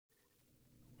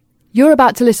You're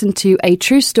about to listen to a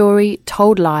true story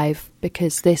told live,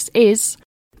 because this is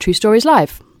True Stories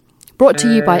Live, brought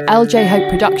to you by LJ Hope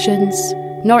Productions,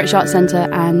 Norwich Arts Centre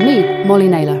and me, Molly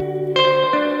Naylor.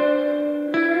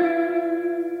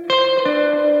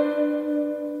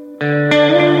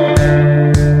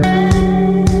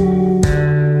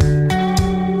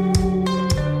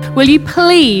 Will you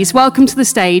please welcome to the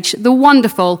stage the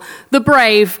wonderful, the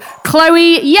brave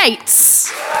Chloe Yates.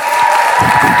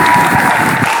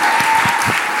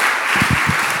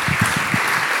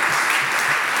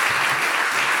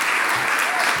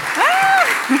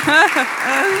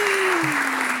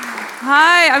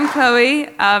 Hi, I'm Chloe.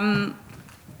 I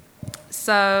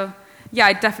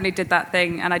definitely did that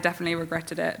thing, and I definitely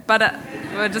regretted it. But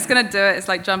we're just going to do it. It's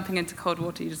like jumping into cold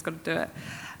water. You just got to do it.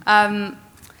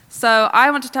 So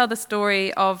I want to tell the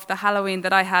story of the Halloween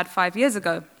that I had 5 years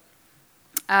ago.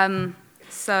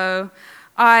 So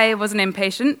I was an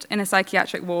inpatient in a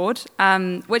psychiatric ward,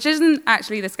 which isn't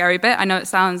actually the scary bit. I know it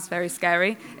sounds very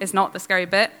scary. It's not the scary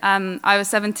bit. I was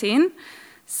 17.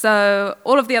 So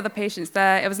all of the other patients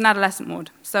there, it was an adolescent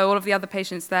ward, so all of the other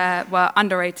patients there were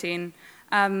under 18,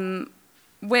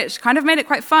 which kind of made it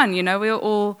quite fun, you know. We were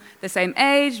all the same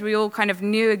age, we all kind of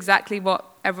knew exactly what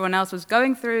everyone else was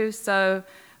going through, so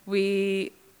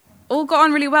we all got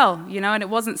on really well, you know, and it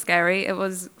wasn't scary, it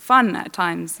was fun at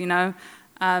times, you know.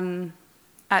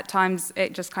 At times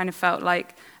it just kind of felt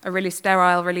like a really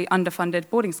sterile, really underfunded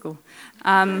boarding school.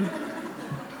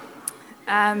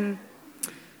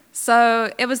 So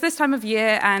it was this time of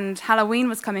year, and Halloween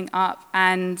was coming up,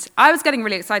 and I was getting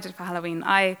really excited for Halloween.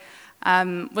 I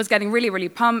was getting really, really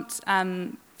pumped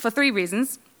for 3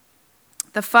 reasons.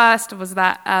 The first was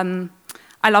that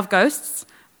I love ghosts.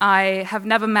 I have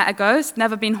never met a ghost,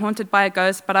 never been haunted by a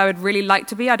ghost, but I would really like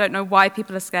to be. I don't know why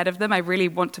people are scared of them. I really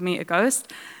want to meet a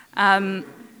ghost.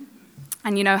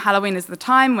 And, you know, Halloween is the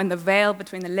time when the veil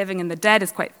between the living and the dead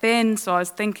is quite thin, so I was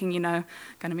thinking, you know,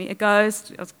 going to meet a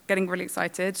ghost. I was getting really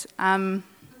excited. The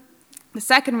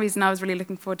second reason I was really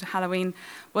looking forward to Halloween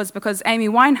was because Amy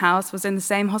Winehouse was in the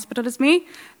same hospital as me.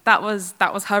 That was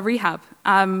her rehab.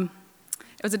 It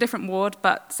was a different ward,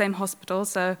 but same hospital,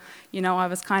 so, you know, I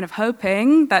was kind of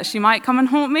hoping that she might come and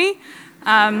haunt me.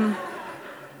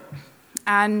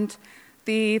 And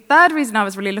the third reason I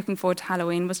was really looking forward to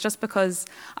Halloween was just because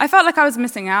I felt like I was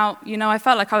missing out. You know, I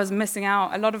felt like I was missing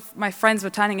out. A lot of my friends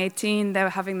were turning 18. They were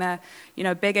having their, you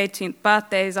know, big 18th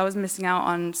birthdays. I was missing out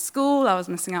on school. I was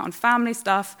missing out on family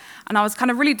stuff. And I was kind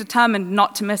of really determined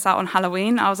not to miss out on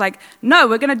Halloween. I was like, no,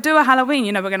 we're going to do a Halloween.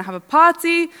 You know, we're going to have a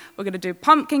party. We're going to do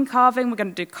pumpkin carving. We're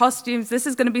going to do costumes. This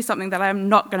is going to be something that I am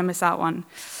not going to miss out on.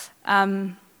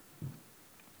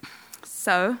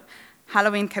 So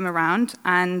Halloween came around,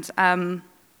 and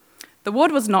the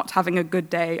ward was not having a good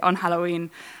day on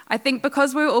Halloween. I think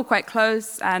because we were all quite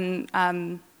close and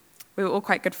we were all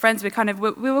quite good friends,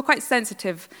 we were quite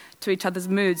sensitive to each other's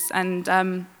moods, and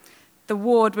the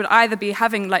ward would either be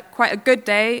having like quite a good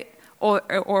day or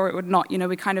it would not. You know,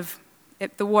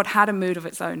 the ward had a mood of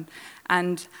its own,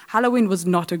 and Halloween was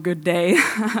not a good day.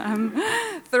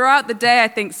 Throughout the day, I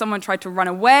think someone tried to run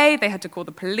away. They had to call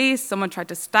the police. Someone tried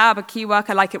to stab a key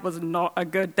worker. Like, it was not a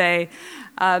good day.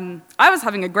 I was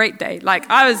having a great day. Like,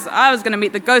 I was going to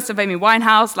meet the ghost of Amy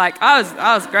Winehouse. Like, I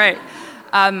was great.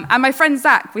 And my friend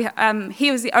Zach,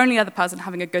 he was the only other person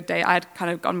having a good day. I had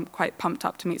kind of gotten quite pumped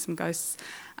up to meet some ghosts.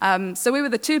 So we were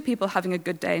the 2 people having a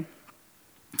good day.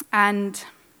 And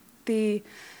the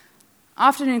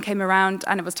afternoon came around,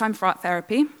 and it was time for art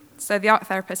therapy. So the art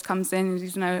therapist comes in, and,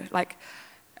 you know, like,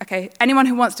 okay, anyone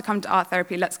who wants to come to art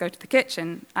therapy, let's go to the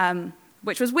kitchen,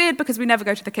 which was weird because we never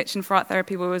go to the kitchen for art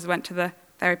therapy. We always went to the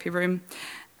therapy room.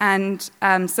 And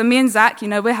so me and Zach, you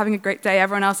know, we're having a great day.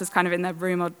 Everyone else is kind of in their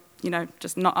room or, you know,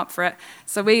 just not up for it.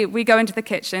 So we go into the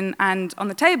kitchen, and on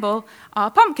the table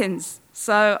are pumpkins.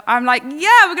 So I'm like,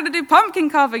 yeah, we're going to do pumpkin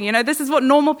carving. You know, this is what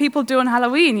normal people do on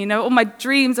Halloween. You know, all my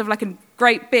dreams of like a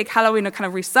great big Halloween are kind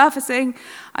of resurfacing.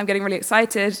 I'm getting really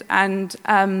excited. And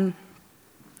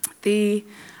the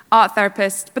art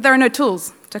therapist, but there are no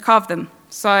tools to carve them.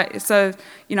 So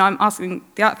you know, I'm asking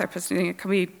the art therapist, can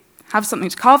we have something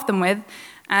to carve them with?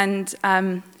 And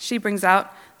she brings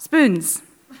out spoons.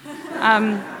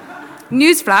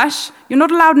 Newsflash, you're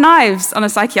not allowed knives on a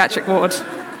psychiatric ward.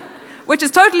 Which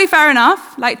is totally fair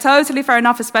enough,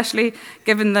 especially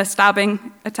given the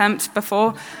stabbing attempt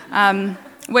before,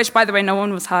 which, by the way, no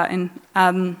one was hurt in.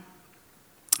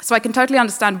 So I can totally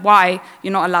understand why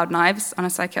you're not allowed knives on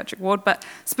a psychiatric ward, but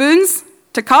spoons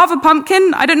to carve a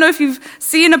pumpkin, I don't know if you've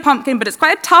seen a pumpkin, but it's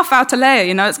quite a tough outer layer,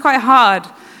 you know, it's quite hard.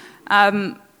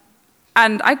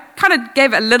 And I kind of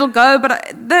gave it a little go,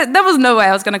 but there was no way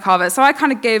I was going to carve it. So I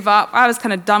kind of gave up. I was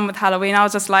kind of done with Halloween. I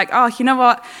was just like, oh, you know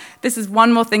what? This is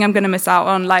one more thing I'm going to miss out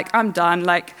on. Like, I'm done.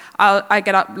 Like, I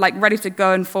get up, like, ready to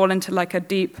go and fall into, like, a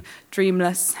deep,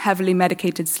 dreamless, heavily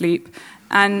medicated sleep.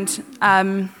 And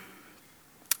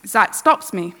Zach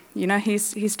stops me. You know, he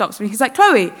stops me. He's like,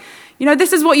 Chloe, you know,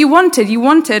 this is what you wanted. You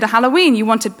wanted a Halloween. You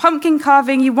wanted pumpkin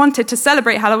carving. You wanted to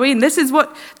celebrate Halloween. This is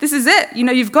it. You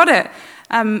know, you've got it.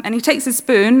 And he takes his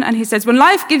spoon and he says, when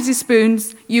life gives you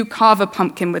spoons, you carve a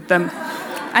pumpkin with them.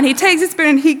 And he takes his spoon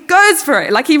and he goes for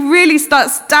it. Like, he really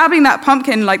starts stabbing that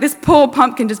pumpkin, like this poor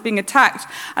pumpkin just being attacked.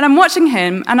 And I'm watching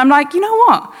him and I'm like, you know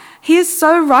what? He is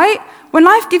so right. When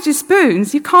life gives you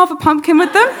spoons, you carve a pumpkin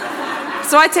with them.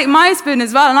 So I take my spoon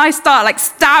as well and I start like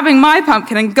stabbing my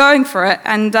pumpkin and going for it.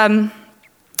 And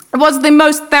it was the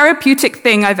most therapeutic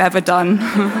thing I've ever done.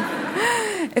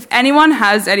 If anyone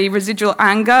has any residual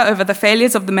anger over the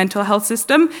failures of the mental health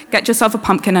system, get yourself a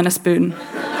pumpkin and a spoon.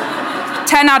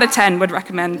 10 out of 10 would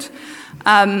recommend.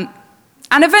 And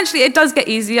eventually it does get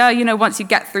easier, you know, once you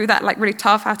get through that like really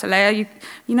tough outer layer.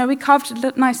 You know, we carved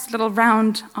nice little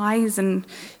round eyes and,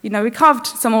 you know, we carved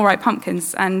some all right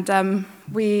pumpkins. And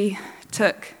we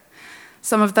took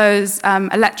some of those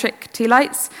electric tea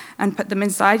lights and put them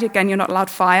inside. Again, you're not allowed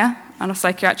fire on a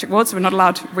psychiatric ward, so we're not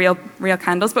allowed real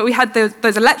candles. But we had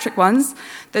those electric ones,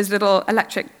 those little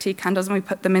electric tea candles, and we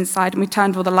put them inside, and we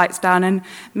turned all the lights down, and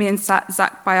me and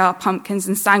Zach by our pumpkins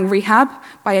and sang Rehab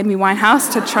by Amy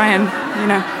Winehouse to try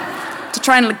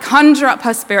and conjure up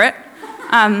her spirit.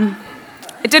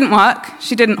 It didn't work.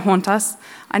 She didn't haunt us.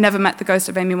 I never met the ghost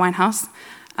of Amy Winehouse.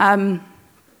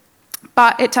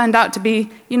 But it turned out to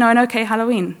be, you know, an okay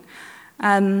Halloween.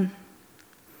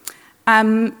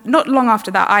 Not long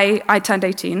after that, I turned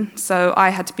 18, so I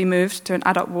had to be moved to an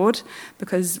adult ward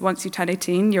because once you turn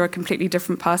 18, you're a completely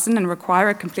different person and require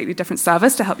a completely different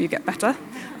service to help you get better,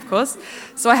 of course.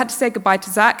 So I had to say goodbye to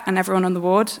Zach and everyone on the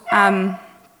ward. And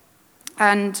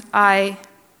I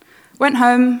went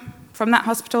home from that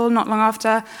hospital not long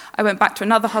after. I went back to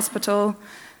another hospital.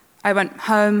 I went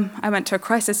home, I went to a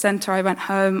crisis centre, I went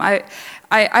home. I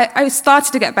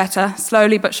started to get better,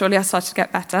 slowly but surely I started to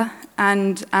get better.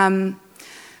 And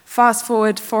fast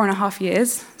forward 4.5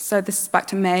 years, so this is back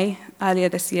to May, earlier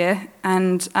this year,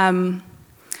 and I'm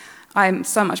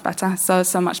so much better, so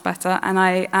much better. And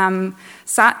I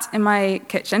sat in my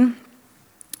kitchen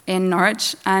in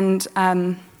Norwich and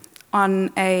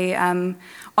on a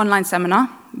online seminar,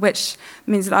 which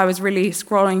means that I was really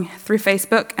scrolling through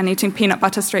Facebook and eating peanut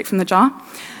butter straight from the jar.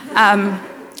 And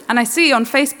I see on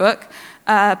Facebook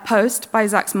a post by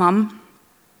Zach's mum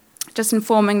just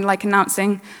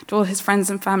announcing to all his friends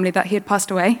and family that he had passed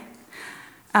away.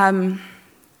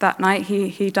 That night,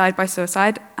 he died by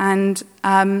suicide. And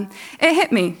it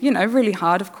hit me, you know, really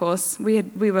hard, of course.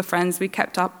 We were friends. We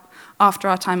kept up after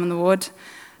our time on the ward.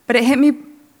 But it hit me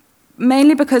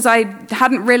mainly because I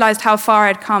hadn't realized how far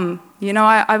I'd come. You know,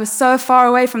 I was so far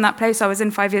away from that place I was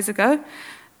in 5 years ago.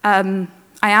 I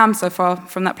am so far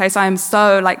from that place. I am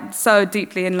so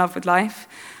deeply in love with life.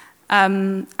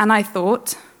 And I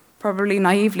thought, probably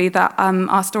naively, that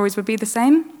our stories would be the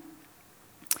same.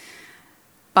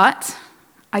 But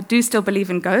I do still believe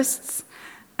in ghosts.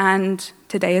 And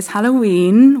today is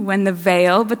Halloween, when the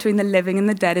veil between the living and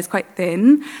the dead is quite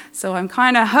thin. So I'm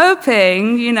kind of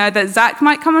hoping, you know, that Zach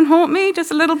might come and haunt me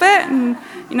just a little bit. And,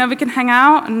 you know, we can hang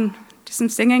out and do some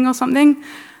singing or something.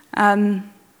 And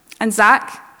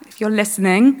Zach, if you're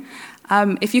listening,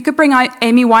 if you could bring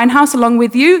Amy Winehouse along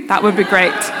with you, that would be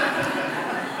great.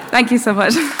 Thank you so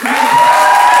much.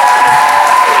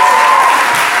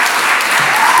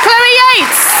 Chloe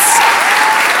Yates!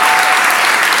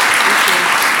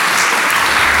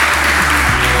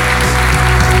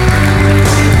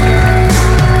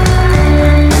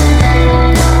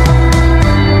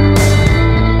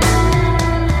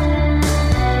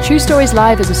 True Stories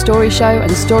Live is a story show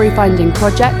and story-finding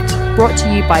project brought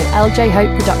to you by LJ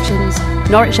Hope Productions,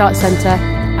 Norwich Arts Centre,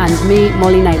 and me,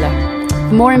 Molly Naylor.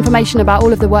 For more information about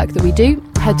all of the work that we do,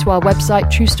 head to our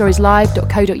website,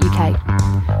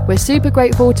 truestorieslive.co.uk. We're super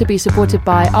grateful to be supported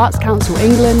by Arts Council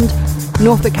England,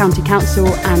 Norfolk County Council,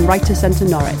 and Writers' Centre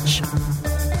Norwich.